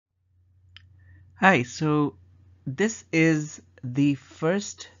Hi, so this is the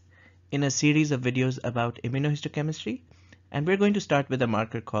first in a series of videos about immunohistochemistry, and we're going to start with a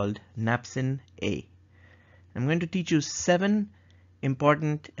marker called Napsin A. I'm going to teach you 7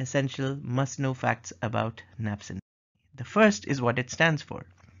 important, essential, must-know facts about Napsin. The first is what it stands for.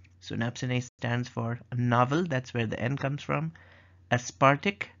 So Napsin A stands for novel, that's where the N comes from,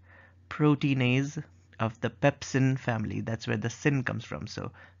 aspartic proteinase of the pepSIN family. That's where the SIN comes from.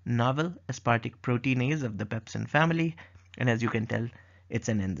 So novel aspartic proteinase of the pepSIN family, and as you can tell, it's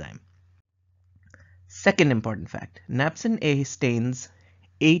an enzyme. Second important fact, Napsin A stains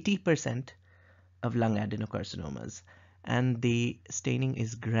 80% of lung adenocarcinomas, and the staining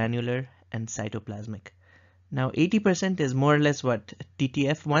is granular and cytoplasmic. Now 80% is more or less what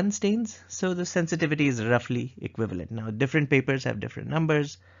TTF1 stains, so the sensitivity is roughly equivalent. Now different papers have different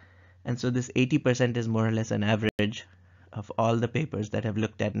numbers, and so this 80% is more or less an average of all the papers that have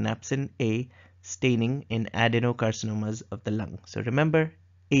looked at Napsin A staining in adenocarcinomas of the lung. So remember,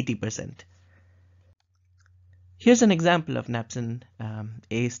 80%. Here's an example of Napsin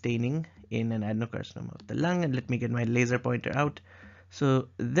A staining in an adenocarcinoma of the lung, and let me get my laser pointer out. So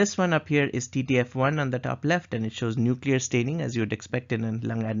this one up here is TTF1 on the top left, and it shows nuclear staining as you would expect in a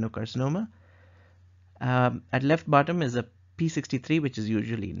lung adenocarcinoma. At left bottom is a P63, which is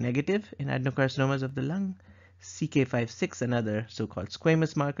usually negative in adenocarcinomas of the lung. CK56, another so-called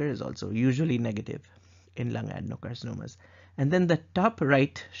squamous marker, is also usually negative in lung adenocarcinomas. And then the top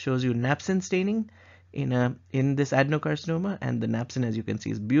right shows you napsin staining in this adenocarcinoma, and the napsin, as you can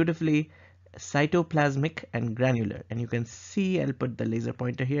see, is beautifully cytoplasmic and granular. And you can see, I'll put the laser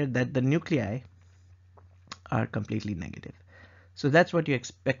pointer here, that the nuclei are completely negative. So that's what you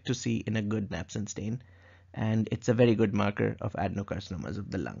expect to see in a good napsin stain, and it's a very good marker of adenocarcinomas of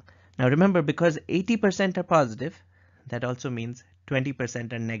the lung. Now remember, because 80% are positive, that also means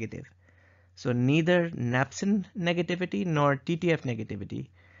 20% are negative. So neither napsin negativity nor TTF negativity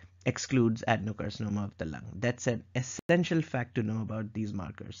excludes adenocarcinoma of the lung. That's an essential fact to know about these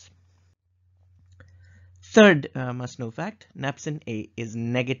markers. Third must-know fact, Napsin A is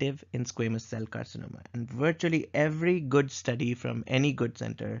negative in squamous cell carcinoma, and virtually every good study from any good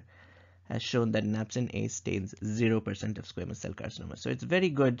center has shown that Napsin A stains 0% of squamous cell carcinoma. So it's very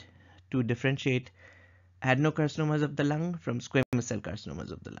good to differentiate adenocarcinomas of the lung from squamous cell carcinomas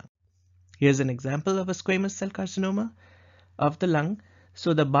of the lung. Here's an example of a squamous cell carcinoma of the lung.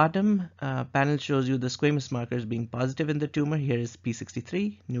 So the bottom panel shows you the squamous markers being positive in the tumor. Here is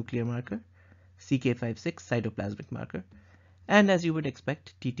P63, nuclear marker, CK56, cytoplasmic marker, and as you would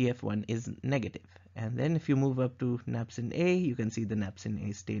expect, TTF1 is negative. And then if you move up to Napsin A, you can see the Napsin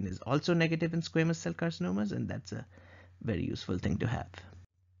A stain is also negative in squamous cell carcinomas, and that's a very useful thing to have.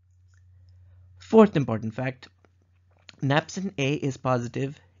 Fourth important fact, Napsin A is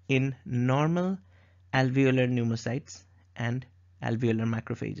positive in normal alveolar pneumocytes and alveolar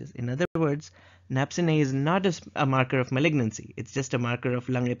macrophages. In other words, Napsin A is not a marker of malignancy, it's just a marker of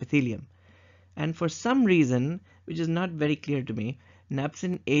lung epithelium. And for some reason, which is not very clear to me,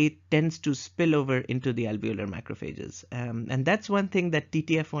 Napsin A tends to spill over into the alveolar macrophages. And that's one thing that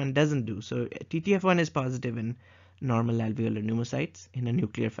TTF1 doesn't do. So TTF1 is positive in normal alveolar pneumocytes in a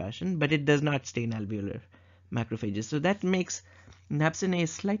nuclear fashion, but it does not stain alveolar macrophages. So that makes Napsin A a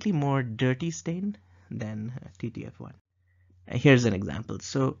slightly more dirty stain than TTF1. Here's an example.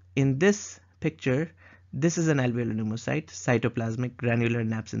 So in this picture, this is an alveolar pneumocyte, cytoplasmic granular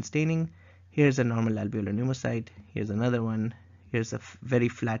napsin staining. Here's a normal alveolar pneumocyte. Here's another one. Here's a very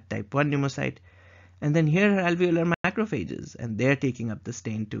flat type 1 pneumocyte. And then here are alveolar macrophages, and they're taking up the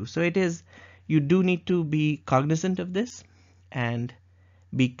stain too. So you do need to be cognizant of this and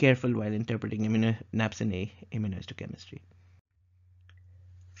be careful while interpreting Napsin A immunohistochemistry.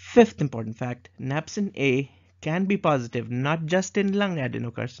 Fifth important fact, Napsin A can be positive not just in lung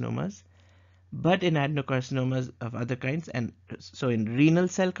adenocarcinomas, but in adenocarcinomas of other kinds, and so in renal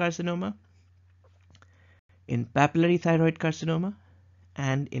cell carcinoma, in papillary thyroid carcinoma,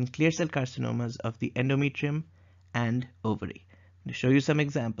 and in clear cell carcinomas of the endometrium and ovary. To show you some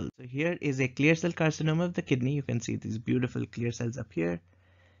examples. So here is a clear cell carcinoma of the kidney. You can see these beautiful clear cells up here.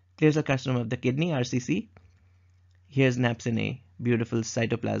 Clear cell carcinoma of the kidney, RCC. Here's Napsin A, beautiful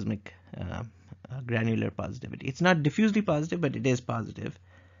cytoplasmic granular positivity. It's not diffusely positive, but it is positive.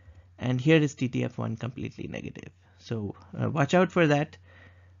 And here is TTF1 completely negative. So watch out for that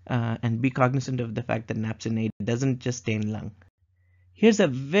and be cognizant of the fact that Napsin A doesn't just stain lung. Here's a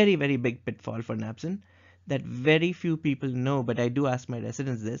very, very big pitfall for Napsin that very few people know, but I do ask my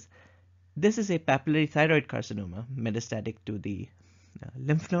residents this. This is a papillary thyroid carcinoma, metastatic to the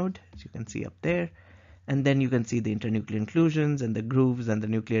lymph node, as you can see up there. And then you can see the internuclear inclusions and the grooves and the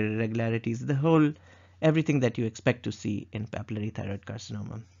nuclear irregularities, everything that you expect to see in papillary thyroid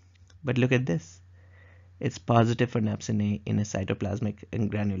carcinoma. But look at this. It's positive for Napsin A in a cytoplasmic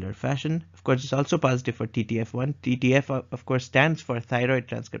and granular fashion. Of course, it's also positive for TTF1. TTF, of course, stands for thyroid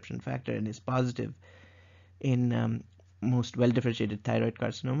transcription factor and is positive in most well-differentiated thyroid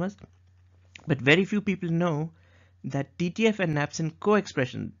carcinomas. But very few people know that TTF and Napsin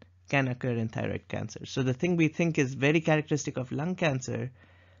co-expression can occur in thyroid cancer. So the thing we think is very characteristic of lung cancer,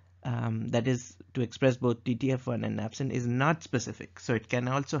 that is to express both TTF1 and Napsin, is not specific. So it can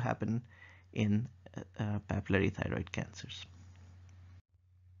also happen in papillary thyroid cancers.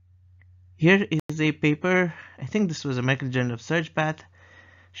 Here is a paper, I think this was American Journal of Surg Path,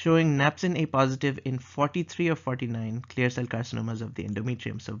 showing Napsin A positive in 43 of 49 clear cell carcinomas of the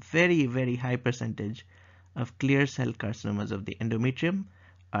endometrium. So very, very high percentage of clear cell carcinomas of the endometrium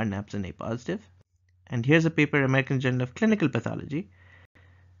are Napsin A positive. And here's a paper, American Journal of Clinical Pathology,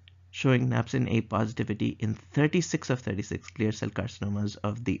 showing Napsin A positivity in 36 of 36 clear cell carcinomas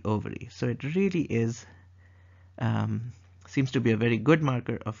of the ovary. So it really is, seems to be a very good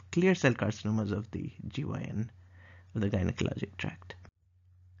marker of clear cell carcinomas of the GYN, of the gynecologic tract.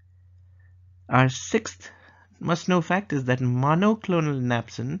 Our sixth must-know fact is that monoclonal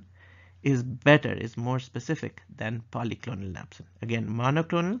napsin is more specific than polyclonal napsin. Again,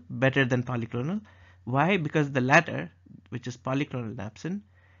 monoclonal better than polyclonal. Why? Because the latter, which is polyclonal napsin,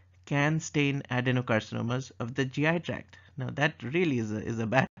 can stain adenocarcinomas of the GI tract. Now that really is a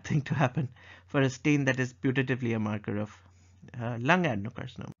bad thing to happen for a stain that is putatively a marker of lung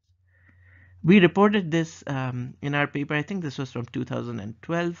adenocarcinoma. We reported this in our paper, I think this was from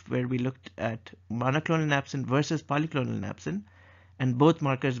 2012, where we looked at monoclonal napsin versus polyclonal napsin and both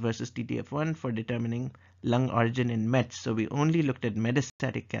markers versus TTF1 for determining lung origin in METs. So we only looked at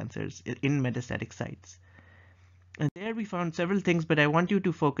metastatic cancers in metastatic sites. And there we found several things, but I want you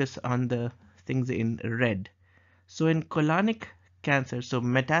to focus on the things in red. So in colonic cancer, so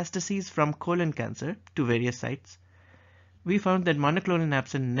metastases from colon cancer to various sites, we found that monoclonal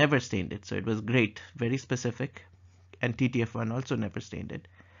napsin never stained it. So it was great, very specific, and TTF1 also never stained it.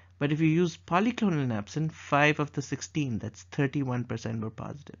 But if you use polyclonal napsin, 5 of the 16, that's 31% were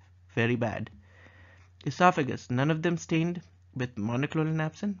positive. Very bad. Esophagus, none of them stained with monoclonal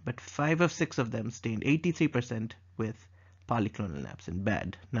napsin, but 5 of 6 of them stained, 83% with polyclonal napsin.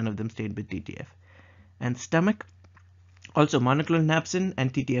 Bad. None of them stained with TTF. And stomach, also monoclonal napsin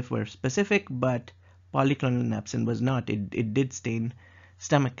and TTF were specific, but polyclonal napsin was not. It did stain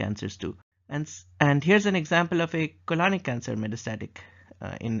stomach cancers too. And here's an example of a colonic cancer metastatic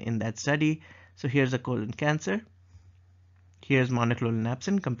in that study. So here's a colon cancer. Here's monoclonal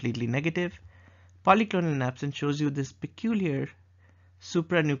napsin, completely negative. Polyclonal napsin shows you this peculiar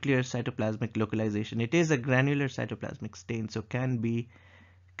supranuclear cytoplasmic localization. It is a granular cytoplasmic stain, so can be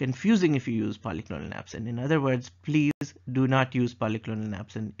confusing if you use polyclonal napsin. In other words, please do not use polyclonal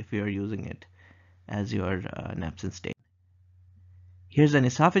napsin if you are using it as your napsin stain. Here's an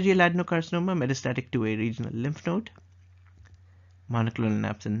esophageal adenocarcinoma metastatic to a regional lymph node. Monoclonal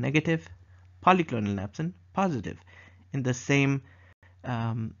napsin negative, polyclonal napsin positive in the same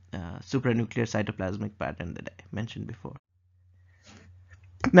supranuclear cytoplasmic pattern that I mentioned before.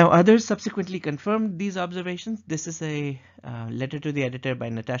 Now others subsequently confirmed these observations. This is a letter to the editor by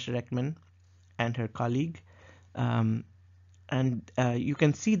Natasha Reckman and her colleague. And you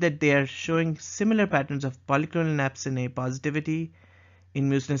can see that they are showing similar patterns of polyclonal napsin A positivity in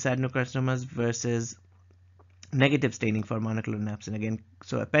mucinous adenocarcinomas versus negative staining for monoclonal napsin. Again,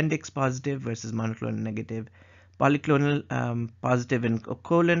 so appendix positive versus monoclonal negative, polyclonal positive in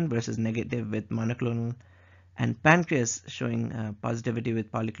colon versus negative with monoclonal, and pancreas showing positivity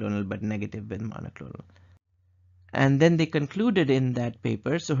with polyclonal but negative with monoclonal. And then they concluded in that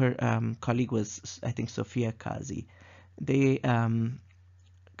paper, so her colleague was, I think, Sophia Kazi. They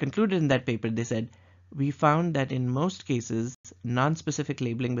concluded in that paper, they said, we found that in most cases, non-specific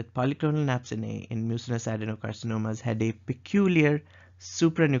labeling with polyclonal napsin A in mucinous adenocarcinomas had a peculiar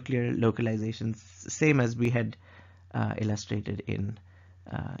supranuclear localization, same as we had illustrated in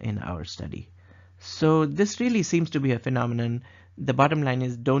our study. So this really seems to be a phenomenon. The bottom line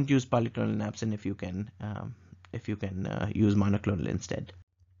is don't use polyclonal napsin if you can use monoclonal instead.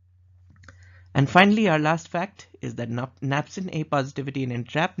 And finally, our last fact is that Napsin A positivity in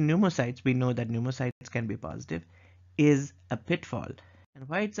entrapped pneumocytes, we know that pneumocytes can be positive, is a pitfall. And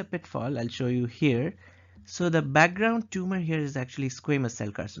why it's a pitfall, I'll show you here. So the background tumor here is actually squamous cell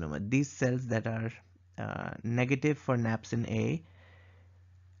carcinoma. These cells that are negative for Napsin A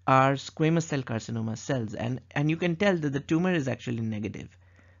are squamous cell carcinoma cells. And you can tell that the tumor is actually negative.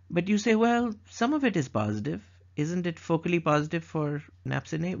 But you say, well, some of it is positive. Isn't it focally positive for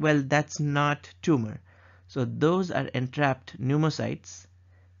Napsin A? Well, that's not tumor. So those are entrapped pneumocytes.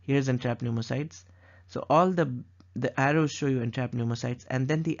 Here's entrapped pneumocytes. So all the arrows show you entrapped pneumocytes, and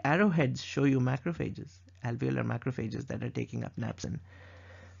then the arrowheads show you macrophages, alveolar macrophages that are taking up Napsin.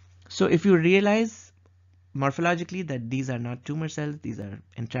 So if you realize morphologically that these are not tumor cells, these are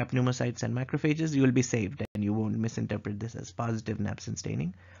entrapped pneumocytes and macrophages, you will be saved and you won't misinterpret this as positive Napsin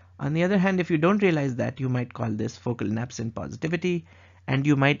staining. On the other hand, if you don't realize that, you might call this focal Napsin positivity, and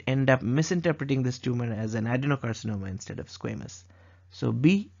you might end up misinterpreting this tumor as an adenocarcinoma instead of squamous. So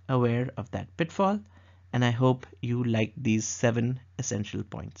be aware of that pitfall, and I hope you like these 7 essential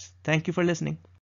points. Thank you for listening.